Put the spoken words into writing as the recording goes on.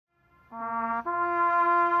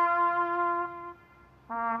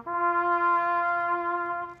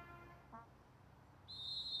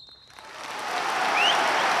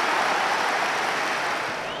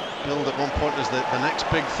signalled at one point as the next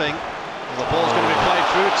big thing. Well, the ball's going to be played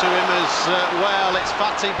through to him as well. It's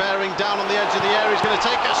Fatty bearing down on the edge of the area. He's going to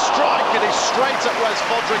take a strike and he's straight at Wes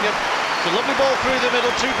Fodringham. It's a lovely ball through the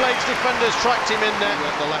middle. Two Blades defenders tracked him in there.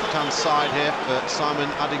 At the left-hand side here for Simon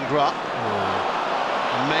Adingra.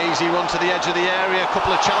 Mazy run to the edge of the area. A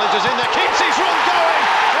couple of challenges in there. Keeps his run going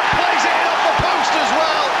and plays it in off the post as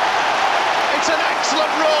well. It's an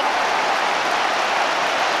excellent run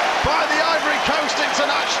by the Ivory Coast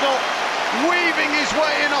international, weaving his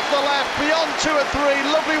way in off the left, beyond 2 or 3,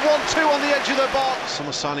 lovely 1-2 on the edge of the box.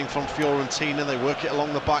 Summer signing from Fiorentina, they work it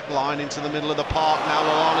along the back line into the middle of the park. Now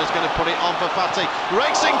Lallana's going to put it on for Fatty,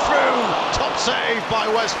 racing through, top save by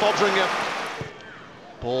Wes Fodringham.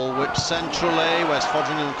 Ball whipped centrally, Wes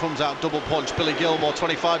Fodringham comes out double punch, Billy Gilmore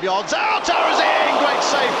 25 yards out, arrows in, great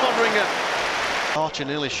save Fodringham. Archer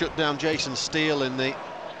nearly shut down Jason Steele in the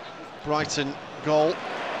Brighton goal.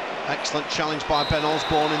 Excellent challenge by Ben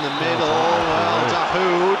Osborne in the middle. Well,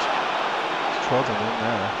 Dahoud. He's trod on him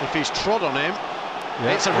there. If he's trod on him,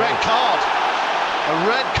 it's a red card. A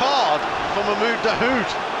red card for Mahmoud Dahoud,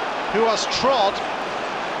 who has trod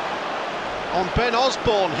on Ben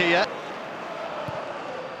Osborne here.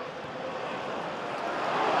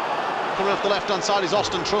 Coming off the left-hand side is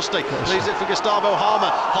Austin Trusty. Leaves it for Gustavo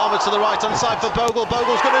Harmer. Harmer to the right-hand side for Bogle.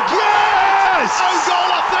 Bogle's going to... Yes! Own goal,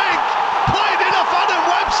 I think! Played in off Adam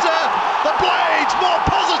Webster. The Blades more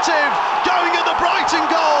positive, going at the Brighton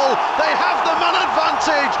goal. They have the man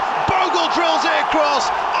advantage. Bogle drills it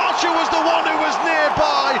across. Archer was the one who was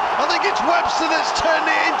nearby. I think it's Webster that's turned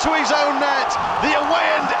it into his own net. The away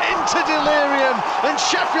end into delirium, and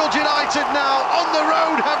Sheffield United now on the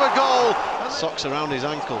road have a goal. Socks around his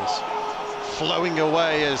ankles, flowing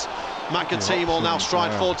away as McAtee will now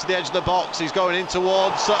stride forward to the edge of the box. He's going in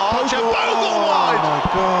towards Archer. Bogle wide! Oh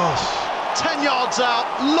my gosh! 10 yards out,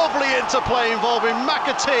 lovely interplay involving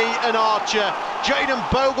McAtee and Archer. Jayden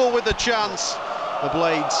Bogle with the chance. The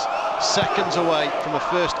Blades seconds away from a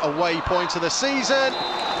first away point of the season.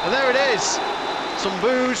 And there it is. Some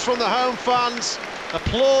boos from the home fans,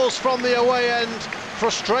 applause from the away end,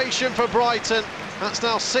 frustration for Brighton. That's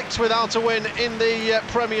now 6 without a win in the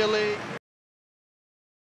Premier League.